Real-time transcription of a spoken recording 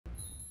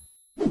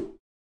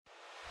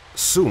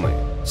Sumy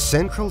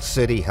Central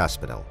City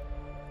Hospital.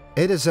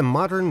 It is a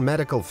modern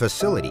medical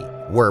facility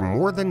where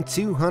more than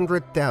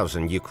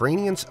 200,000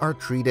 Ukrainians are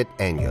treated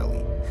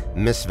annually.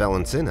 Miss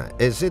Valentina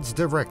is its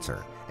director.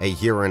 A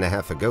year and a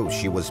half ago,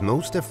 she was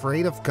most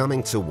afraid of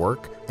coming to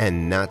work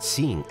and not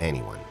seeing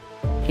anyone.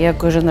 Я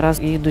кожен раз,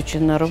 їдучи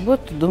на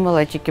роботу,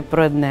 думала тільки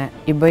про одне.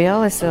 І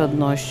боялася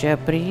одного, що я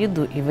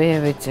приїду і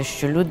виявиться,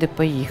 що люди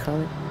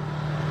поїхали.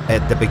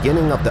 At the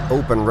beginning of the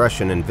open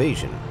Russian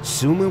invasion,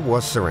 Sumy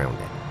was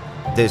surrounded.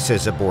 This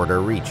is a border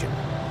region.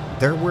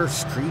 There were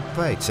street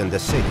fights in the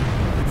city,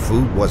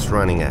 food was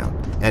running out,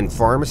 and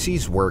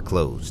pharmacies were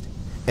closed.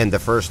 In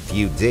the first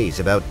few days,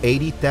 about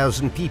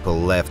 80,000 people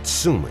left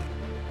Sumy,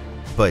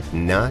 but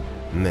not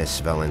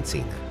Miss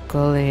Valentina.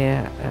 Коли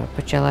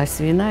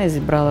почалась війна, я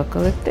зібрала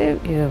колектив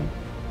і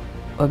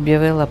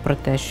об'явила про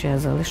те, що я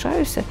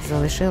залишаюся.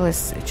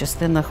 Залишилась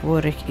частина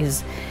хворих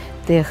із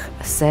тих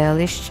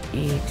селищ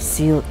і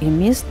сіл і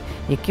міст,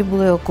 які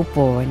були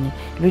окуповані.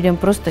 Людям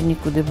просто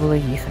нікуди було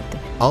їхати.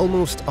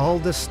 Almost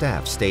all the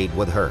staff stayed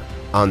with her.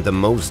 On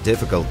the most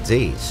difficult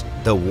days,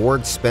 the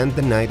ward spent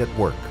the night at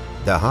work.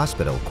 The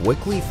hospital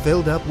quickly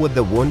filled up with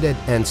the wounded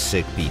and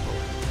sick people.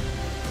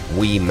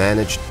 We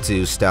managed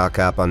to stock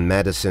up on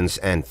medicines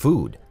and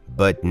food,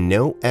 but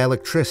no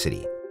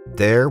electricity.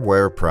 There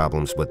were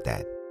problems with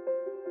that.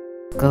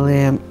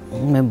 Коли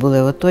ми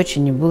були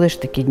оточені, були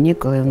ж такі дні,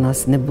 коли в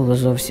нас не було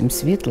зовсім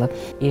світла.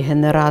 І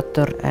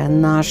генератор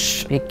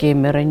наш, який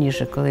ми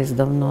раніше колись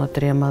давно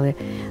отримали,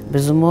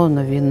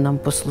 безумовно, він нам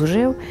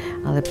послужив,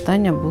 але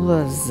питання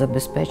було з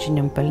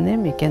забезпеченням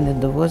пальним, яке не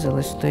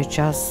довозилось в той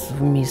час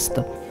в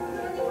місто.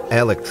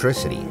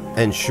 Electricity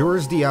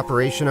ensures the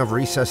operation of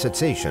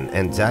resuscitation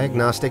and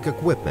diagnostic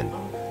equipment,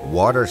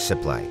 water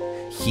supply,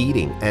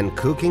 heating and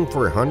cooking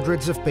for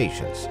hundreds of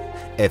patients.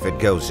 If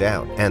it goes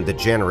out and the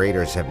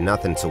generators have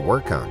nothing to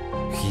work on,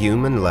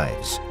 human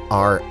lives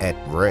are at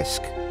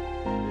risk.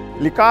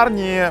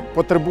 Лікарні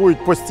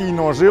потребують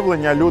постійного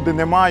живлення, люди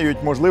не мають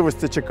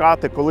можливості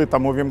чекати, коли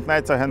там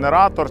увімкнеться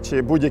генератор,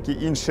 чи будь-які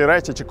інші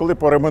речі, чи коли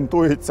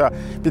поремонтується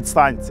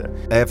підстанція.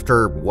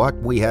 After what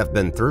we have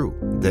been through,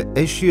 the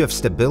issue of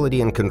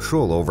stability and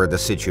control over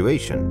the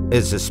situation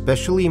is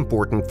especially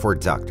important for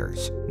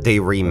doctors. They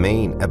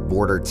remain a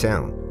border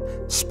town.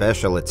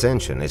 Special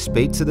attention is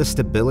paid to the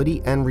stability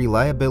and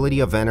reliability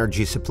of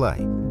energy supply.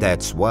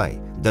 That's why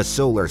the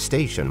solar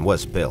station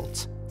was built.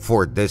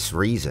 For this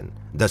reason,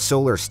 the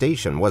solar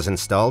station was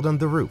installed on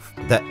the roof.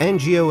 The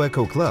NGO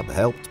Ecoclub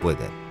helped with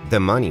it.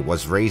 The money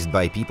was raised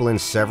by people in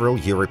several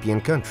European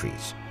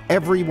countries.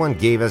 Everyone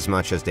gave as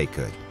much as they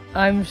could.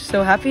 I'm so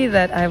happy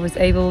that I was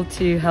able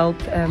to help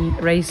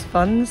raise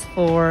funds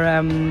for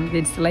the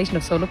installation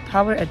of solar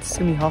power at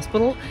Sumy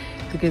Hospital,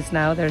 because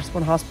now there's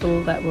one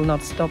hospital that will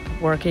not stop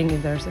working if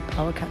there's a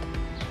power cut.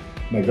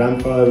 My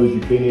grandfather was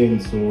Ukrainian,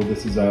 so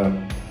this is a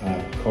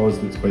cause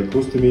that's quite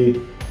close to me.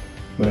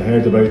 When I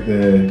heard about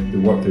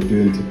the work they're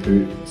doing to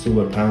put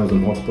solar panels on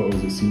hospitals,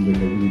 it seemed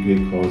like a really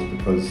great cause,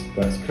 because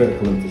that's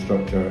critical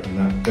infrastructure and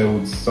that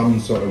builds some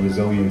sort of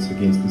resilience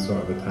against the sort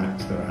of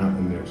attacks that are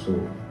happening there. So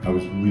I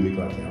was really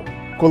glad to help.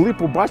 Коли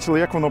побачили,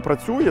 як воно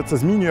працює, це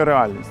змінює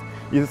реальність.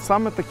 І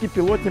саме такі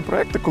пілотні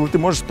проекти, коли ти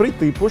можеш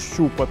прийти,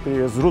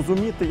 пощупати,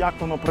 зрозуміти, як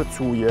воно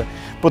працює,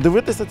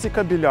 подивитися ці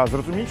кабеля,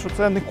 зрозуміти, що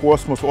це не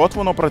космос. От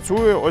воно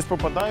працює, ось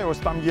попадає, ось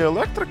там є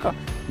електрика,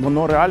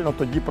 воно реально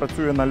тоді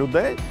працює на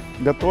людей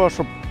для того,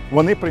 щоб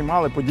вони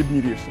приймали подібні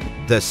рішення.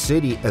 The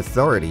city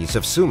authorities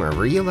of Sumy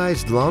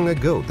realized long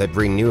ago that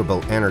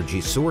renewable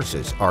energy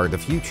sources are the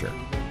future.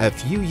 A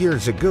few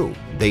years ago,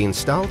 they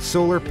installed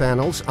solar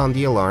panels on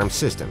the alarm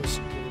systems.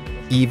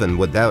 Even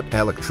without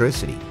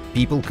electricity,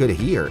 people could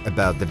hear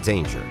about the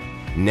danger.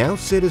 Now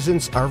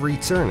citizens are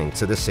returning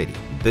to the city.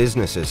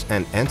 Businesses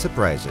and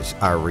enterprises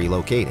are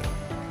relocating.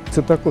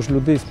 Це також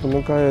людей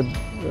спонукає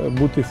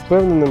бути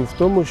впевненим в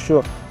тому,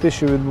 що те,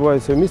 що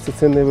відбувається в місті,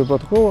 це не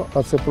випадково,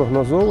 а це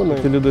прогнозовано.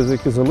 Ті люди,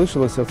 які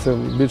залишилися, це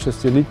в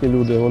більшості літні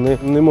люди, вони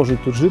не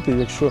можуть тут жити,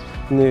 якщо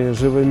не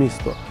живе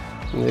місто.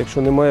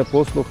 Якщо немає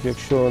послуг,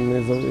 якщо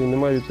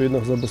немає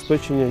відповідного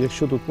забезпечення,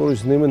 якщо тут поруч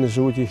з ними не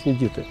живуть їхні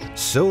діти.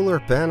 Solar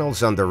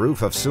panels on the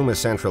roof of Sumy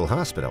Central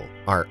Hospital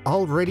are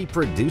already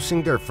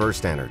producing their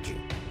first energy.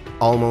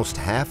 Almost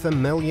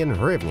 500,000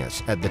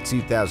 hryvnias at the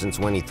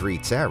 2023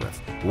 tariff,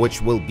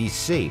 which will be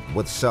saved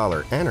with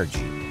solar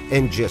energy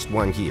in just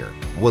 1 year,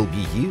 will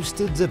be used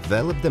to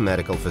develop the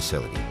medical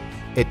facility.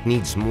 It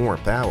needs more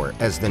power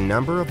as the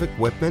number of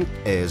equipment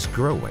is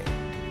growing.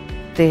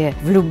 Ти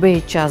в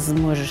будь-який час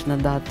зможеш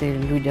надати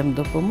людям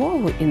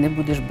допомогу і не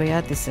будеш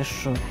боятися,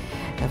 що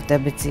в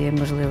тебе цієї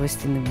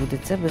можливості не буде.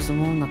 Це,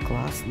 безумовно,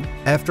 класно.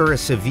 After a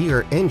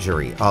severe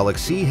injury,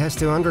 Alexei has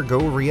to undergo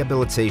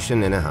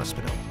rehabilitation in a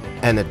hospital.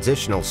 An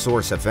additional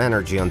source of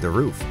energy on the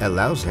roof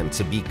allows him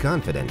to be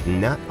confident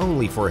not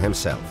only for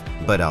himself,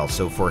 but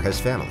also for his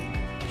family.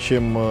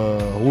 Чем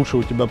лучше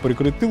у тебя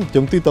прикрыт тыл,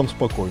 тем ты там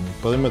спокойней.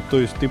 То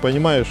есть ты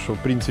понимаешь, что, в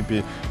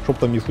принципе, что бы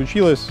там ни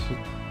случилось,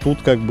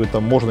 Тут как бы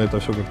там можно это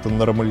все как-то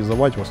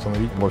нормализовать,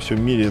 восстановить. Во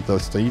всем мире это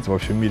стоит, во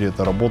всем мире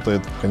это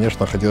работает.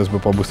 Конечно, хотелось бы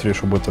побыстрее,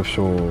 чтобы это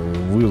все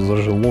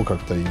зажило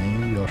как-то, и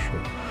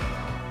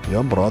я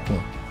обратно.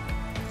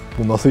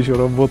 У нас еще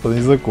работа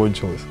не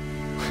закончилась.